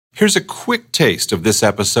Here's a quick taste of this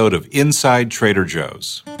episode of Inside Trader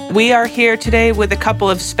Joe's. We are here today with a couple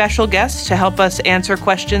of special guests to help us answer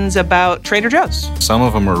questions about Trader Joe's. Some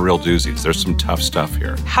of them are real doozies. There's some tough stuff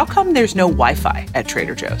here. How come there's no Wi-Fi at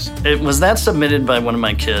Trader Joe's? It was that submitted by one of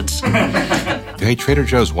my kids. Hey, Trader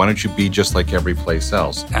Joe's, why don't you be just like every place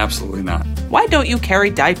else? Absolutely not. Why don't you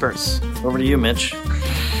carry diapers? Over to you, Mitch.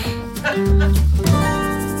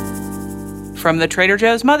 From the Trader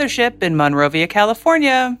Joe's mothership in Monrovia,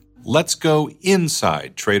 California. Let's go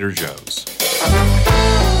inside Trader Joe's.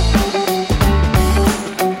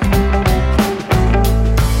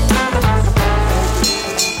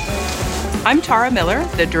 I'm Tara Miller,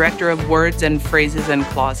 the Director of Words and Phrases and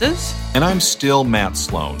Clauses. And I'm still Matt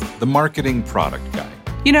Sloan, the marketing product guy.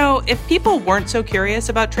 You know, if people weren't so curious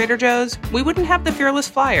about Trader Joe's, we wouldn't have the Fearless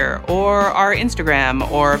Flyer, or our Instagram,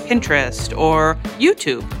 or Pinterest, or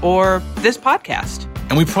YouTube, or this podcast.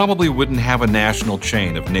 And we probably wouldn't have a national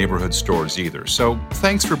chain of neighborhood stores either. So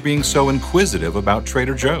thanks for being so inquisitive about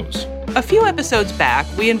Trader Joe's. A few episodes back,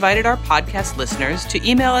 we invited our podcast listeners to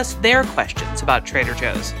email us their questions about Trader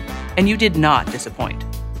Joe's. And you did not disappoint.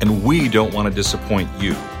 And we don't want to disappoint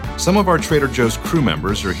you. Some of our Trader Joe's crew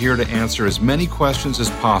members are here to answer as many questions as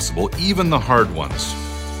possible, even the hard ones.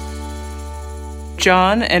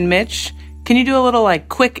 John and Mitch, can you do a little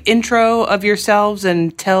quick intro of yourselves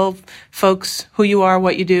and tell folks who you are,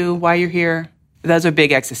 what you do, why you're here? Those are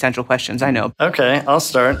big existential questions, I know. Okay, I'll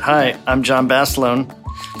start. Hi, I'm John Bassalone,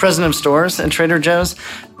 President of Stores at Trader Joe's.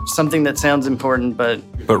 Something that sounds important, but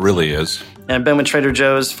really is. And I've been with Trader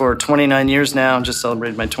Joe's for 29 years now. Just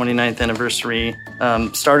celebrated my 29th anniversary.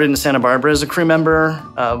 Started in Santa Barbara as a crew member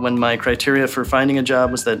when my criteria for finding a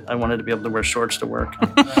job was that I wanted to be able to wear shorts to work.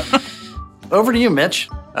 Over to you, Mitch.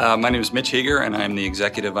 My name is Mitch Heeger, and I'm the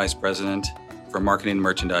Executive Vice President for Marketing and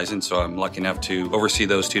Merchandising. So I'm lucky enough to oversee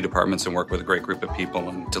those two departments and work with a great group of people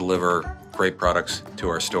and deliver great products to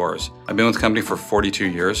our stores. I've been with the company for 42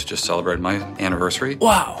 years, just celebrated my anniversary.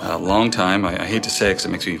 Wow. A long time. I hate to say it because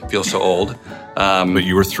it makes me feel so old. But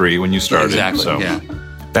you were 3 when you started. Yeah, exactly, so. yeah.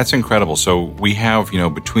 That's incredible. So we have,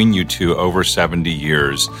 between you two, over 70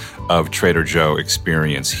 years of Trader Joe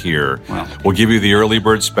experience here. Wow. We'll give you the early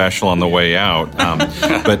bird special on the way out.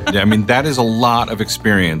 But, that is a lot of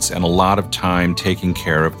experience and a lot of time taking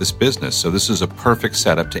care of this business. So this is a perfect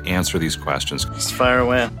setup to answer these questions. Just fire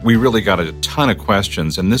away. We really got a ton of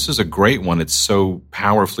questions, and this is a great one. It's so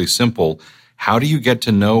powerfully simple. How do you get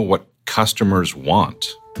to know what customers want?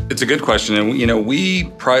 It's a good question. And, we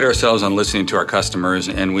pride ourselves on listening to our customers,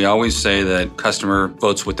 and we always say that customer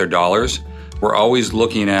votes with their dollars. We're always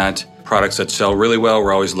looking at products that sell really well.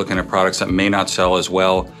 We're always looking at products that may not sell as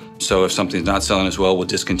well. So if something's not selling as well, we'll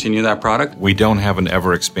discontinue that product. We don't have an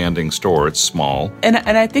ever-expanding store. It's small. And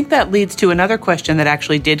I think that leads to another question that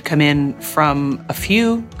actually did come in from a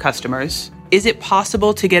few customers. Is it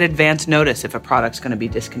possible to get advance notice if a product's going to be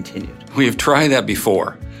discontinued? We've tried that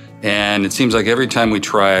before. And it seems like every time we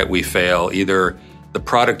try it, we fail. Either the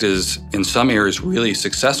product is, in some areas, really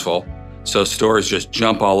successful, so stores just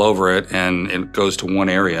jump all over it and it goes to one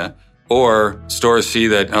area, or stores see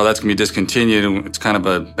that, that's going to be discontinued and it's kind of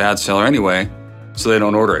a bad seller anyway, so they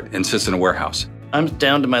don't order it and sits in a warehouse. I'm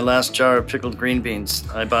down to my last jar of pickled green beans.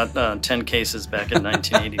 I bought 10 cases back in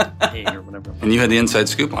 1988 or whatever. And you had the inside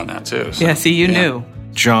scoop on that, too. So, yeah, see, you knew.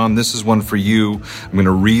 John, this is one for you. I'm going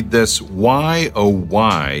to read this. Why, oh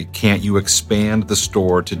why, can't you expand the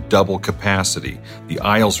store to double capacity? The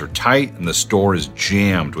aisles are tight and the store is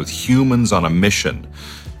jammed with humans on a mission.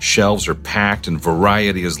 Shelves are packed and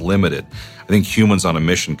variety is limited. I think Humans on a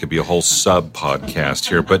Mission could be a whole sub-podcast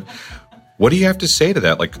here, but what do you have to say to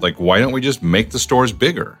that? Like, why don't we just make the stores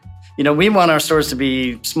bigger? We want our stores to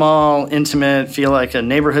be small, intimate, feel like a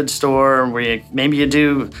neighborhood store where maybe you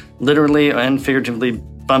do literally and figuratively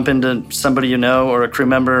bump into somebody you know or a crew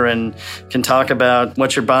member and can talk about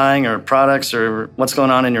what you're buying or products or what's going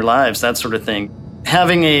on in your lives, that sort of thing.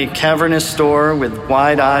 Having a cavernous store with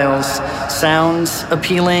wide aisles sounds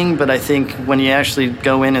appealing, but I think when you actually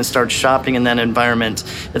go in and start shopping in that environment,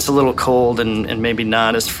 it's a little cold and maybe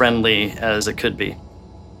not as friendly as it could be.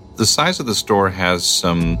 The size of the store has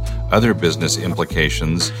some other business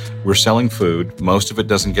implications. We're selling food. Most of it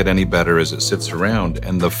doesn't get any better as it sits around.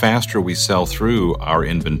 And the faster we sell through our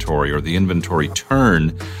inventory or the inventory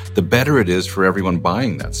turn, the better it is for everyone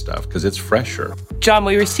buying that stuff because it's fresher. John,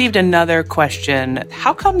 we received another question.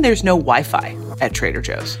 How come there's no Wi-Fi at Trader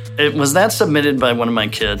Joe's? It was that submitted by one of my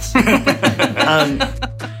kids.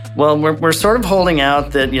 Well, we're sort of holding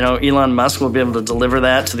out that, Elon Musk will be able to deliver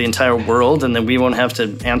that to the entire world and then we won't have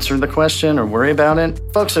to answer the question or worry about it.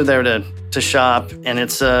 Folks are there to to shop, and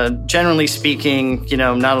it's generally speaking,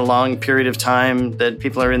 not a long period of time that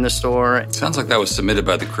people are in the store. It sounds like that was submitted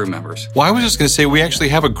by the crew members. Well, I was just going to say, we actually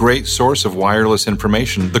have a great source of wireless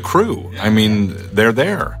information, the crew. I mean, they're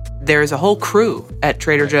there. There's a whole crew at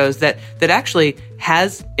Trader Joe's that actually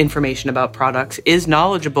has information about products, is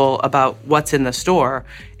knowledgeable about what's in the store.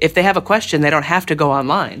 If they have a question, they don't have to go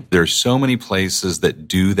online. There's so many places that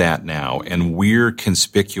do that now, and we're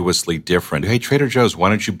conspicuously different. Hey, Trader Joe's, why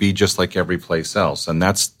don't you be just like every place else? And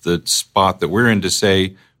that's the spot that we're in to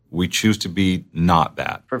say we choose to be not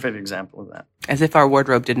that. Perfect example of that. As if our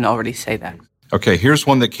wardrobe didn't already say that. Okay, here's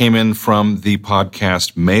one that came in from the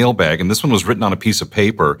podcast mailbag, and this one was written on a piece of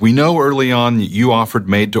paper. We know early on you offered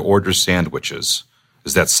made-to-order sandwiches.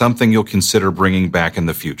 Is that something you'll consider bringing back in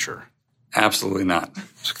the future? Absolutely not.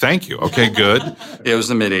 Thank you. Okay, good. It was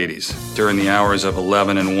the mid-'80s. During the hours of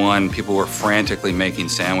 11 and 1, people were frantically making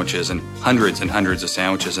sandwiches and hundreds of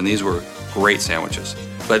sandwiches, and these were great sandwiches.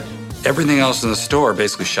 But everything else in the store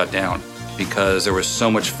basically shut down because there was so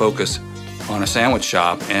much focus on a sandwich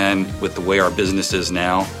shop, and with the way our business is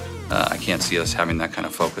now, I can't see us having that kind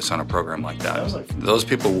of focus on a program like that. Those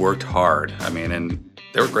people worked hard. I mean, and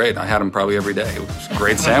they were great. I had them probably every day. It was a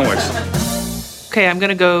great sandwich. Okay, I'm going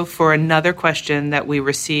to go for another question that we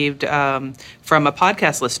received from a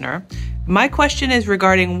podcast listener. My question is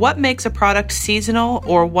regarding what makes a product seasonal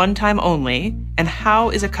or one-time only, and how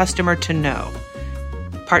is a customer to know?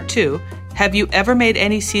 Part 2, have you ever made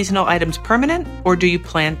any seasonal items permanent, or do you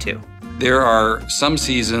plan to? There are some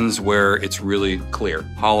seasons where it's really clear.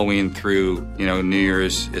 Halloween through, New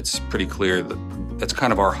Year's, it's pretty clear that's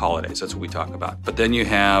kind of our holidays. That's what we talk about. But then you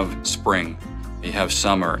have spring, you have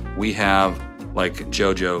summer. We have like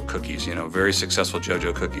JoJo cookies, very successful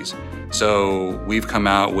JoJo cookies. So we've come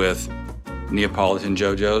out with Neapolitan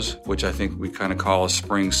JoJo's, which I think we kind of call a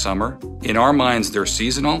spring summer. In our minds, they're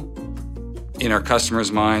seasonal. In our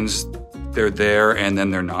customers' minds, they're there and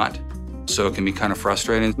then they're not. So it can be kind of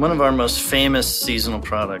frustrating. One of our most famous seasonal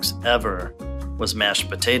products ever was mashed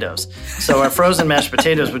potatoes. So our frozen mashed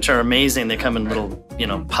potatoes, which are amazing, they come in little,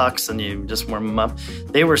 pucks and you just warm them up.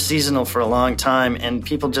 They were seasonal for a long time, and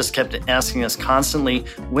people just kept asking us constantly,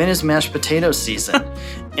 when is mashed potato season?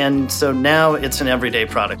 And so now it's an everyday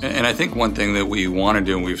product. And I think one thing that we want to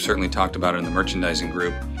do, and we've certainly talked about it in the merchandising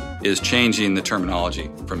group, is changing the terminology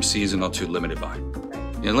from seasonal to limited buy.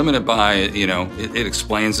 Limited buy, it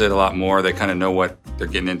explains it a lot more. They kind of know what they're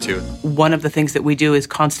getting into. One of the things that we do is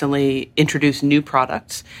constantly introduce new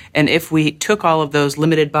products. And if we took all of those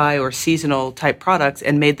limited buy or seasonal type products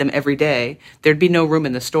and made them every day, there'd be no room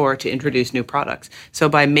in the store to introduce new products. So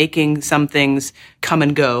by making some things come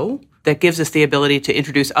and go, that gives us the ability to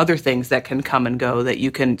introduce other things that can come and go that you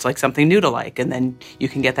can, it's like something new to like, and then you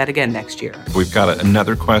can get that again next year. We've got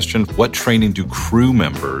another question. What training do crew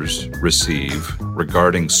members receive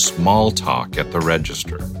regarding small talk at the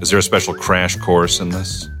register? Is there a special crash course in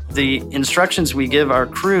this? The instructions we give our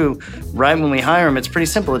crew right when we hire them, it's pretty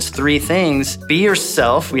simple. It's 3 things. Be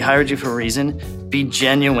yourself. We hired you for a reason. Be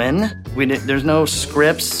genuine. There's no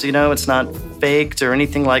scripts, it's not faked or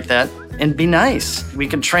anything like that. And be nice. We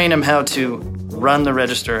can train them how to run the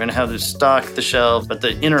register and how to stock the shelf, but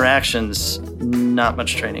the interactions, not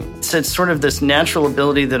much training. It's sort of this natural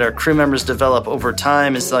ability that our crew members develop over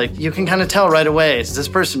time. Is like, you can kind of tell right away, does this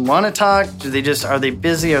person want to talk? Are they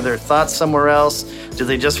busy? Are their thoughts somewhere else? Do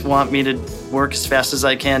they just want me to work as fast as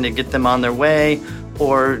I can to get them on their way?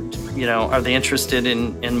 Or, are they interested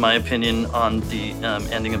in my opinion on the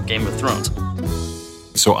ending of Game of Thrones?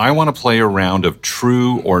 So I want to play a round of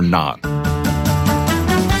true or not.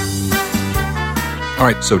 All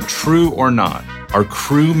right, so true or not. Are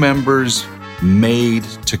crew members made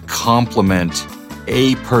to complement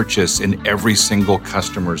a purchase in every single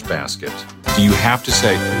customer's basket? Do you have to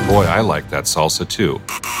say, boy, I like that salsa too?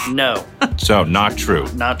 No. So not true.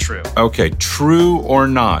 Not true. Okay, true or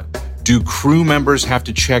not. Do crew members have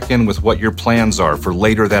to check in with what your plans are for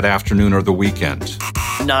later that afternoon or the weekend?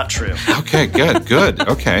 Not true. Okay, good.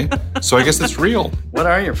 Okay. So I guess it's real. What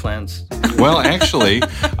are your plans? Well, actually,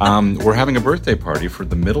 we're having a birthday party for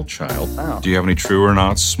the middle child. Oh. Do you have any true or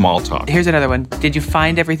not small talk? Here's another one. Did you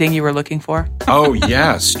find everything you were looking for? Oh,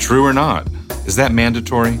 yes. True or not? Is that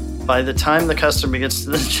mandatory? By the time the customer gets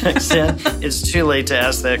to the checks in, it's too late to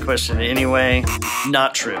ask that question anyway.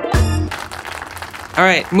 Not true. All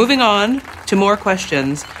right, moving on to more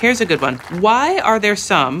questions. Here's a good one. Why are there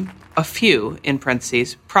a few, in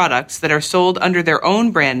parentheses, products that are sold under their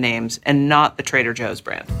own brand names and not the Trader Joe's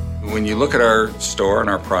brand? When you look at our store and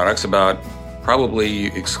our products, about Probably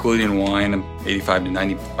excluding wine, 85 to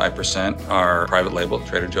 95% are private label,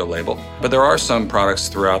 Trader Joe label. But there are some products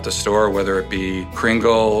throughout the store, whether it be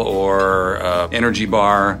Kringle or energy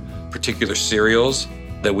bar, particular cereals,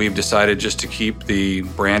 that we've decided just to keep the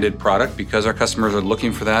branded product because our customers are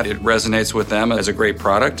looking for that. It resonates with them as a great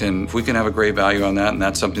product, and if we can have a great value on that, and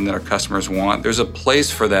that's something that our customers want, there's a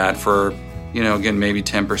place for that for, again, maybe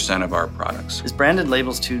 10% of our products. Is branded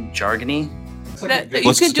labels too jargony?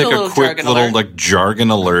 Let's take a quick little jargon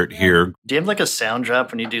alert here. Do you have a sound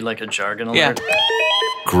drop when you do a jargon alert? Yeah.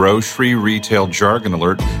 Grocery retail jargon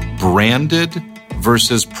alert. Branded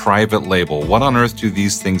versus private label. What on earth do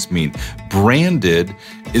these things mean? Branded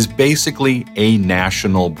is basically a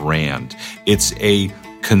national brand. It's a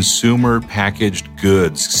consumer packaged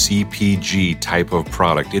goods, CPG type of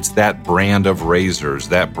product. It's that brand of razors,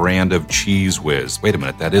 that brand of Cheese Whiz. Wait a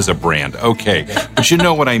minute, that is a brand. Okay, but you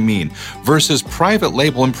know what I mean. Versus private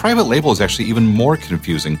label, and private label is actually even more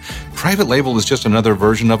confusing. Private label is just another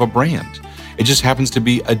version of a brand. It just happens to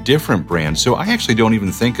be a different brand. So I actually don't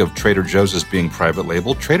even think of Trader Joe's as being private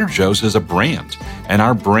label. Trader Joe's is a brand, and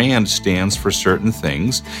our brand stands for certain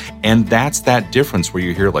things. And that's that difference where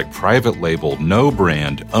you hear private label, no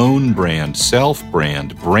brand, own brand,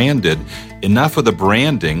 self-brand, branded. Enough of the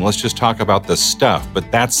branding. Let's just talk about the stuff.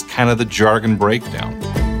 But that's kind of the jargon breakdown.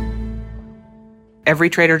 Every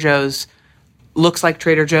Trader Joe's looks like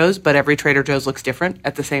Trader Joe's, but every Trader Joe's looks different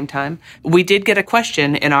at the same time. We did get a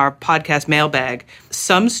question in our podcast mailbag.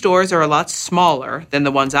 Some stores are a lot smaller than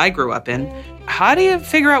the ones I grew up in. How do you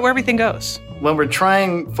figure out where everything goes? What we're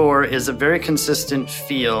trying for is a very consistent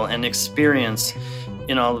feel and experience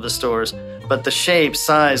in all of the stores. But the shape,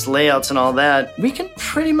 size, layouts, and all that, we can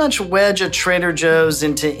pretty much wedge a Trader Joe's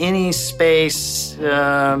into any space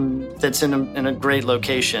that's in a great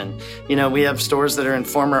location. We have stores that are in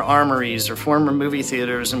former armories or former movie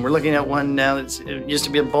theaters, and we're looking at one now it used to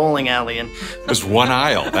be a bowling alley. And just one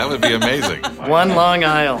aisle. That would be amazing. One long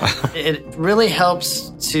aisle. It really helps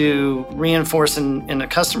to reinforce in a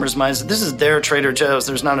customer's minds that this is their Trader Joe's.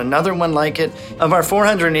 There's not another one like it. Of our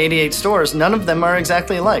 488 stores, none of them are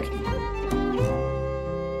exactly alike.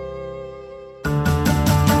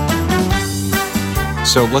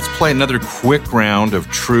 So let's play another quick round of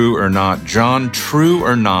true or not. John, true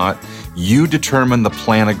or not, you determine the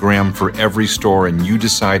planogram for every store and you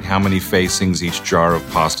decide how many facings each jar of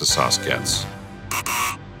pasta sauce gets.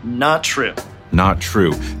 Not true. Not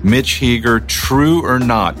true. Mitch Heeger, true or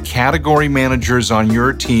not, category managers on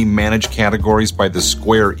your team manage categories by the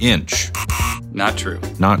square inch. Not true.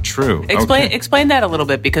 Not true. Explain that a little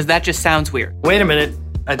bit, because that just sounds weird. Wait a minute.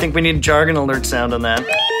 I think we need a jargon alert sound on that.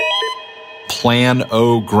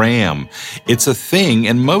 Planogram. It's a thing,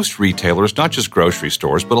 and most retailers, not just grocery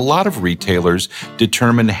stores, but a lot of retailers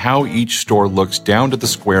determine how each store looks down to the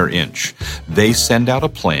square inch. They send out a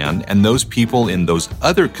plan, and those people in those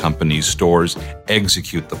other companies' stores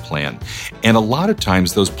execute the plan. And a lot of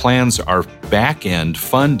times those plans are back-end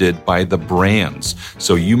funded by the brands.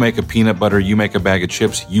 So you make a peanut butter, you make a bag of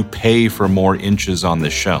chips, you pay for more inches on the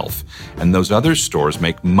shelf. And those other stores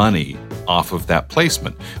make money off of that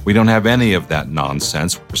placement. We don't have any of that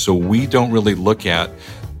nonsense. So we don't really look at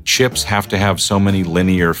chips have to have so many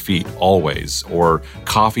linear feet always, or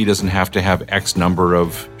coffee doesn't have to have X number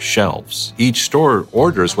of shelves. Each store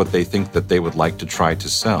orders what they think that they would like to try to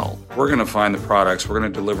sell. We're going to find the products, we're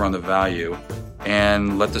going to deliver on the value,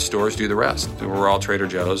 and let the stores do the rest. We're all Trader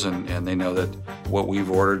Joe's, and they know that what we've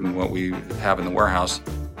ordered and what we have in the warehouse,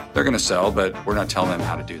 they're going to sell, but we're not telling them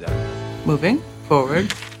how to do that. Moving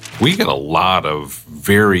forward. We get a lot of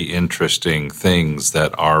very interesting things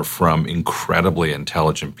that are from incredibly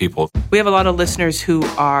intelligent people. We have a lot of listeners who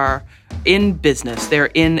are in business,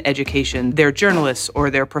 they're in education, they're journalists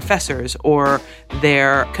or they're professors or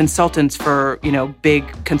they're consultants for,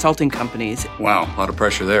 big consulting companies. Wow, a lot of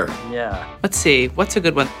pressure there. Yeah. Let's see, what's a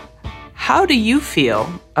good one? How do you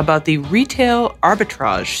feel about the retail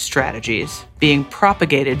arbitrage strategies being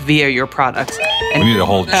propagated via your products? We need a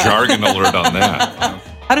whole jargon alert on that.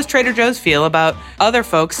 How does Trader Joe's feel about other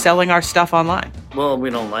folks selling our stuff online? Well, we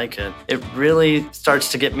don't like it. It really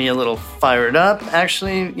starts to get me a little fired up,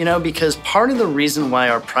 actually, because part of the reason why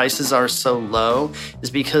our prices are so low is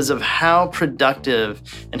because of how productive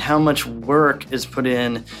and how much work is put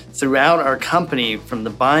in throughout our company, from the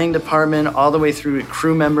buying department all the way through to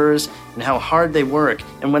crew members, and how hard they work.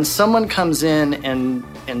 And when someone comes in and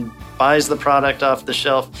buys the product off the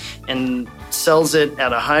shelf and sells it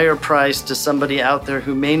at a higher price to somebody out there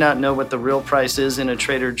who may not know what the real price is in a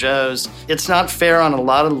Trader Joe's, it's not fair on a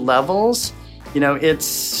lot of levels.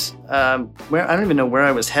 It's where I don't even know where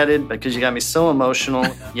I was headed because you got me so emotional.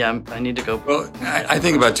 Yeah, I need to go. Well, I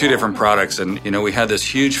think about two different products. And, we had this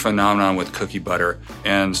huge phenomenon with cookie butter.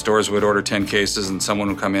 And stores would order 10 cases and someone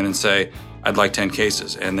would come in and say, I'd like 10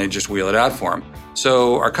 cases. And they just wheel it out for them.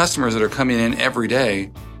 So our customers that are coming in every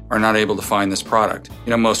day are not able to find this product.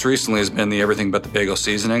 Most recently has been the everything but the bagel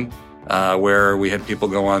seasoning, where we had people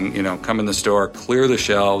go on, come in the store, clear the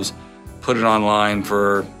shelves, put it online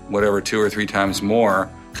for whatever 2 or 3 times more.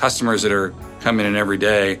 Customers that are coming in every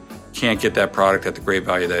day can't get that product at the great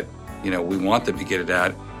value that, we want them to get it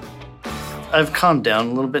at. I've calmed down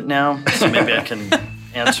a little bit now, so maybe I can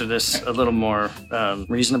answer this a little more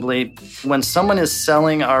reasonably. When someone is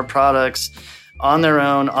selling our products on their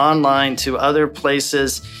own, online, to other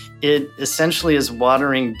places, it essentially is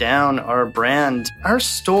watering down our brand. Our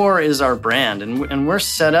store is our brand, and we're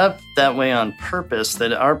set up that way on purpose,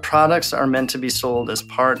 that our products are meant to be sold as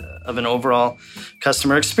part of an overall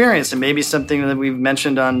customer experience. And maybe something that we've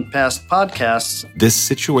mentioned on past podcasts. This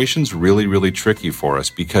situation's really, really tricky for us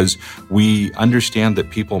because we understand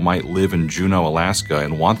that people might live in Juneau, Alaska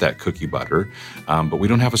and want that cookie butter, but we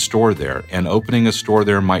don't have a store there. And opening a store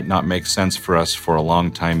there might not make sense for us for a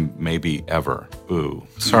long time, maybe ever. Ooh,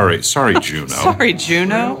 sorry, Juneau. Sorry,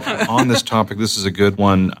 Juneau. On this topic, this is a good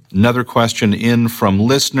one. Another question in from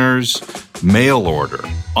listeners. Mail order,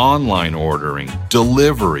 online ordering,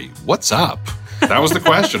 delivery. What's up? That was the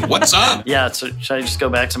question. What's up? Yeah, so should I just go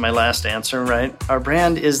back to my last answer, right? Our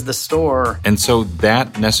brand is the store. And so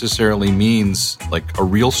that necessarily means like a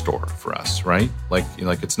real store for us, right? Like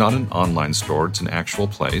it's not an online store, it's an actual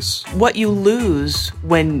place. What you lose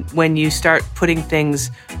when you start putting things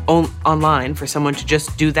online for someone to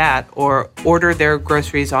just do that or order their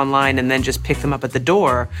groceries online and then just pick them up at the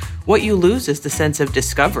door, what you lose is the sense of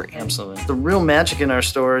discovery. Absolutely. The real magic in our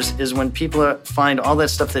stores is when people find all that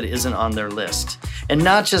stuff that isn't on their list. And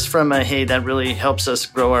not just from hey, that really helps us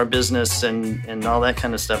grow our business and all that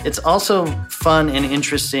kind of stuff. It's also fun and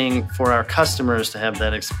interesting for our customers to have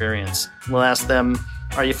that experience. We'll ask them,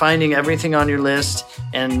 are you finding everything on your list?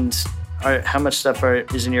 And how much stuff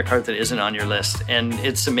is in your cart that isn't on your list? And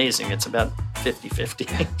it's amazing. It's about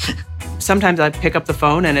 50-50. Sometimes I pick up the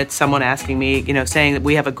phone and it's someone asking me, saying that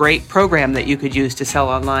we have a great program that you could use to sell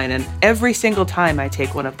online. And every single time I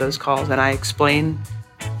take one of those calls and I explain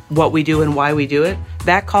what we do and why we do it,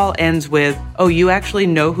 that call ends with, oh, you actually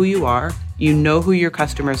know who you are, you know who your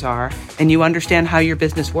customers are, and you understand how your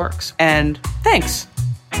business works. And thanks.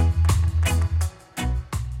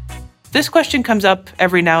 This question comes up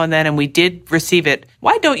every now and then, and we did receive it.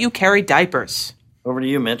 Why don't you carry diapers? Over to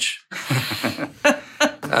you, Mitch.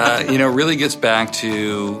 Really gets back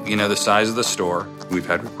to, the size of the store. We've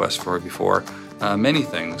had requests for it before. Many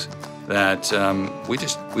things that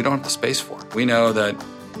we don't have the space for. We know that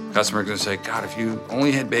customers are going to say, God, if you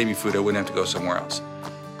only had baby food, I wouldn't have to go somewhere else.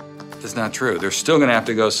 That's not true. They're still going to have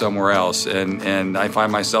to go somewhere else. And I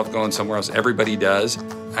find myself going somewhere else. Everybody does.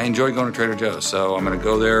 I enjoy going to Trader Joe's. So I'm going to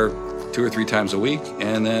go there 2 or 3 times a week.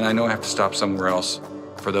 And then I know I have to stop somewhere else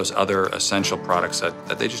for those other essential products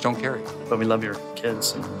that they just don't carry. But we love your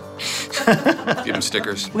kids. Give them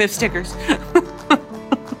stickers. We have stickers.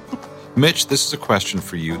 Mitch, this is a question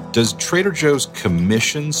for you. Does Trader Joe's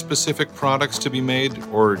commission specific products to be made,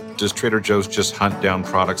 or does Trader Joe's just hunt down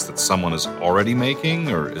products that someone is already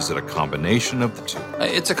making, or is it a combination of the two?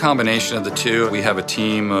 It's a combination of the two. We have a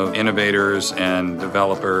team of innovators and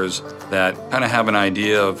developers that kind of have an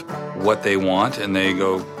idea of what they want, and they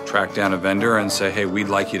go track down a vendor and say, hey, we'd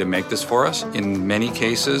like you to make this for us. In many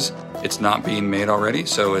cases, it's not being made already,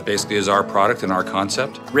 so it basically is our product and our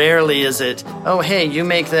concept. Rarely is it, oh, hey, you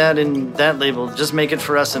make that in that label, just make it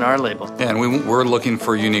for us in our label. Yeah, and we're looking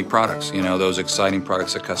for unique products, those exciting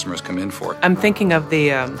products that customers come in for. I'm thinking of the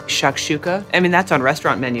shakshuka. I mean, that's on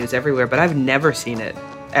restaurant menus everywhere, but I've never seen it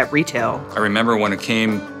at retail. I remember when it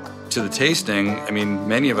came to the tasting,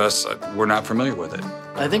 many of us were not familiar with it.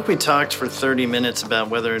 I think we talked for 30 minutes about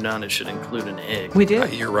whether or not it should include an egg. We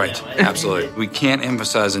did. You're right. Yeah. Absolutely. We can't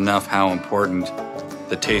emphasize enough how important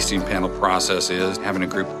the tasting panel process is, having a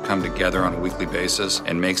group come together on a weekly basis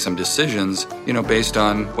and make some decisions, based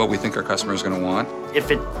on what we think our customer is going to want.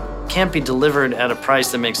 If it can't be delivered at a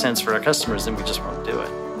price that makes sense for our customers, then we just won't do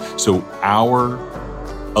it. So our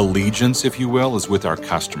allegiance, if you will, is with our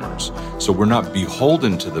customers. So we're not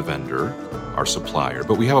beholden to the vendor, our supplier,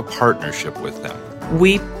 but we have a partnership with them.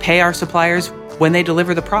 We pay our suppliers when they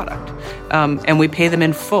deliver the product, and we pay them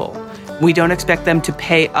in full. We don't expect them to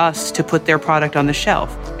pay us to put their product on the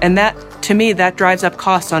shelf. And that, to me, that drives up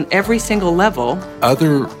costs on every single level.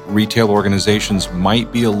 Other retail organizations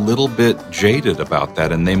might be a little bit jaded about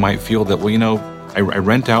that, and they might feel that, I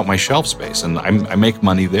rent out my shelf space, and I make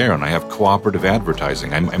money there, and I have cooperative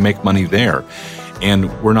advertising. I make money there.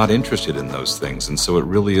 And we're not interested in those things. And so it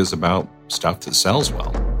really is about stuff that sells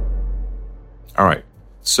well. All right.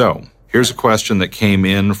 So here's a question that came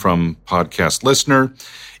in from podcast listener.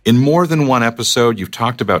 In more than one episode, you've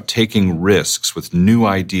talked about taking risks with new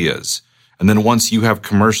ideas. And then once you have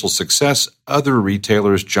commercial success, other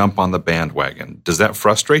retailers jump on the bandwagon. Does that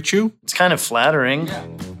frustrate you? It's kind of flattering.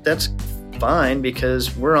 That's fine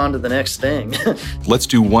because we're on to the next thing. Let's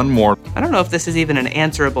do one more. I don't know if this is even an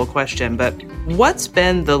answerable question, but what's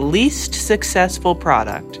been the least successful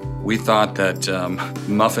product? We thought that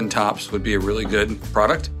muffin tops would be a really good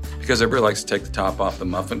product because everybody likes to take the top off the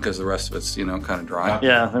muffin because the rest of it's, kind of dry.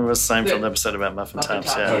 Yeah, there was a Seinfeld episode about muffin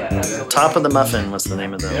tops. Yeah. Top of the Muffin was the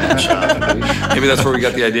name of the shop. Maybe that's where we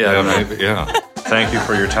got the idea. Yeah. Thank you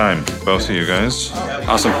for your time, both of you guys.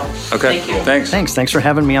 Awesome. Okay, thanks. Thanks for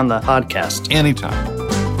having me on the podcast. Anytime.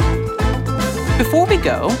 Before we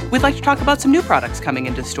go, we'd like to talk about some new products coming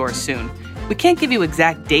into stores soon. We can't give you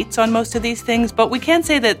exact dates on most of these things, but we can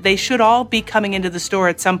say that they should all be coming into the store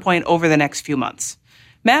at some point over the next few months.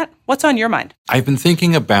 Matt, what's on your mind? I've been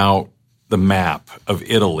thinking about the map of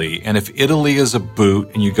Italy, and if Italy is a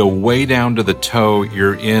boot and you go way down to the toe,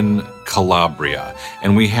 you're in Calabria.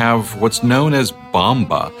 And we have what's known as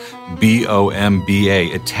Bomba, B-O-M-B-A,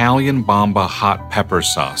 Italian Bomba hot pepper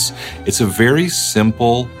sauce. It's a very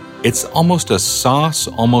simple, it's almost a sauce,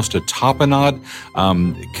 almost a tapenade,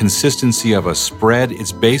 consistency of a spread.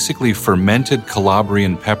 It's basically fermented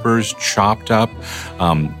Calabrian peppers chopped up,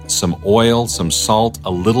 some oil, some salt,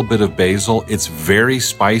 a little bit of basil. It's very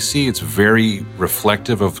spicy. It's very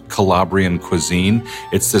reflective of Calabrian cuisine.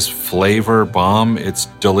 It's this flavor bomb. It's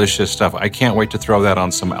delicious stuff. I can't wait to throw that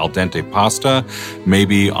on some al dente pasta,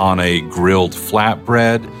 maybe on a grilled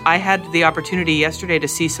flatbread. I had the opportunity yesterday to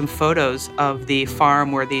see some photos of the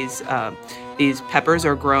farm where these peppers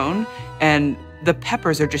are grown, and the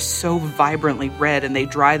peppers are just so vibrantly red, and they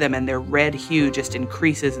dry them and their red hue just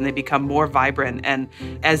increases and they become more vibrant. And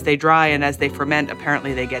as they dry and as they ferment,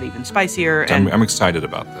 apparently they get even spicier. And I'm excited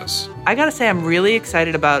about this. I gotta say, I'm really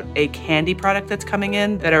excited about a candy product that's coming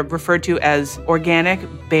in that are referred to as organic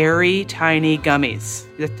berry tiny gummies.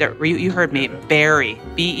 You heard me, berry,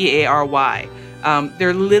 B-E-A-R-Y.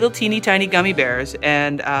 They're little teeny tiny gummy bears,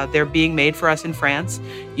 and they're being made for us in France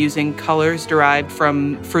using colors derived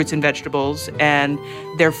from fruits and vegetables, and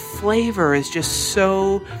their flavor is just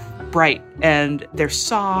so bright, and they're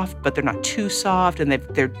soft, but they're not too soft, and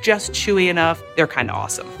they're just chewy enough. They're kind of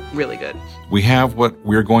awesome. Really good. We have what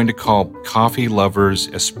we're going to call coffee lovers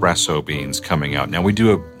espresso beans coming out. Now, we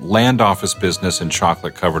do a land office business in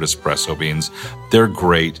chocolate-covered espresso beans. They're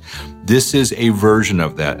great. This is a version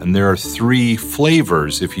of that, and there are 3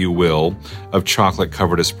 flavors, if you will, of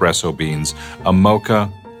chocolate-covered espresso beans: a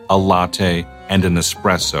mocha, a latte, and an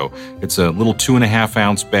espresso. It's a little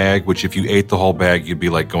 2.5-ounce bag, which if you ate the whole bag, you'd be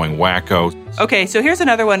like going wacko. Okay, so here's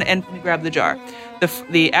another one, and let me grab the jar.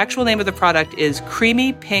 The actual name of the product is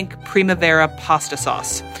Creamy Pink Primavera Pasta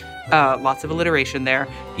Sauce. Lots of alliteration there.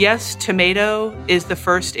 Yes, tomato is the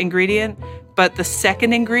first ingredient, but the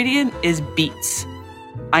second ingredient is beets.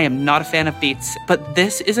 I am not a fan of beets, but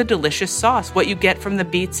this is a delicious sauce. What you get from the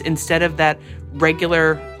beets instead of that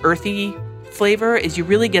regular earthy flavor is you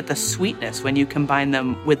really get the sweetness when you combine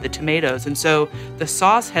them with the tomatoes. And so the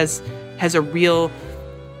sauce has a real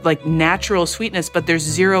natural sweetness, but there's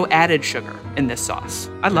 0 added sugar in this sauce.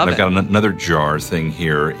 I love it. I've got another jar thing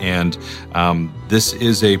here, and this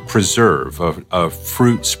is a preserve, a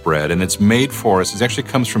fruit spread, and it's made for us. It actually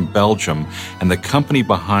comes from Belgium, and the company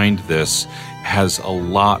behind this has a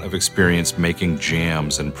lot of experience making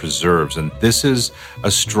jams and preserves. And this is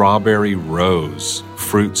a strawberry rose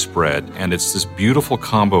fruit spread. And it's this beautiful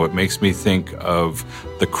combo. It makes me think of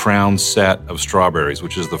the crown set of strawberries,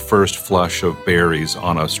 which is the first flush of berries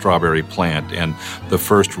on a strawberry plant and the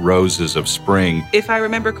first roses of spring. If I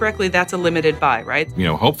remember correctly, that's a limited buy, right?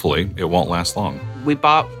 Hopefully it won't last long. We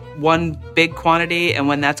bought one big quantity, and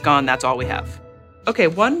when that's gone, that's all we have. Okay,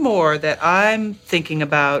 one more that I'm thinking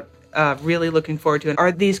about, really looking forward to,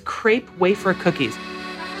 are these crepe wafer cookies.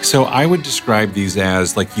 So I would describe these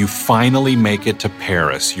as you finally make it to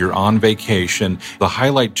Paris. You're on vacation. The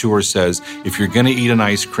highlight tour says if you're going to eat an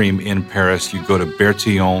ice cream in Paris, you go to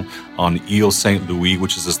Bertillon on Ile Saint-Louis,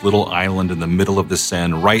 which is this little island in the middle of the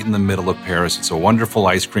Seine, right in the middle of Paris. It's a wonderful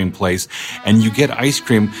ice cream place. And you get ice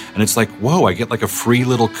cream, and it's whoa, I get a free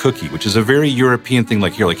little cookie, which is a very European thing.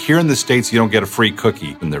 Here in the States, you don't get a free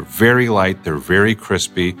cookie. And they're very light. They're very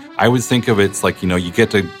crispy. I would think of it you get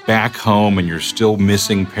to back home and you're still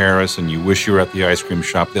missing Paris and you wish you were at the ice cream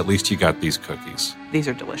shop. At least you got these cookies. These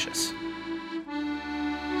are delicious.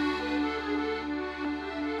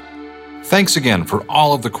 Thanks again for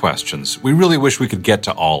all of the questions. We really wish we could get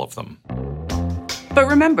to all of them. But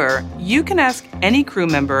remember, you can ask any crew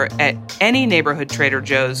member at any neighborhood Trader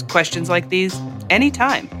Joe's questions like these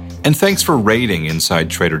anytime. And thanks for rating Inside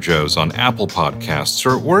Trader Joe's on Apple Podcasts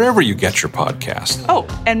or wherever you get your podcasts. Oh,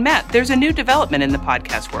 and Matt, there's a new development in the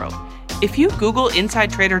podcast world. If you Google Inside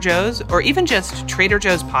Trader Joe's or even just Trader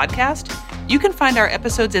Joe's podcast, you can find our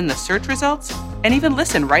episodes in the search results and even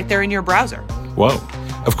listen right there in your browser. Whoa.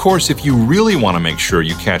 Of course, if you really want to make sure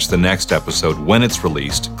you catch the next episode when it's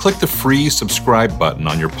released, click the free subscribe button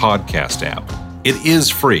on your podcast app. It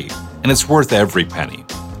is free, and it's worth every penny.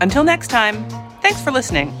 Until next time, thanks for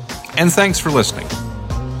listening. And thanks for listening.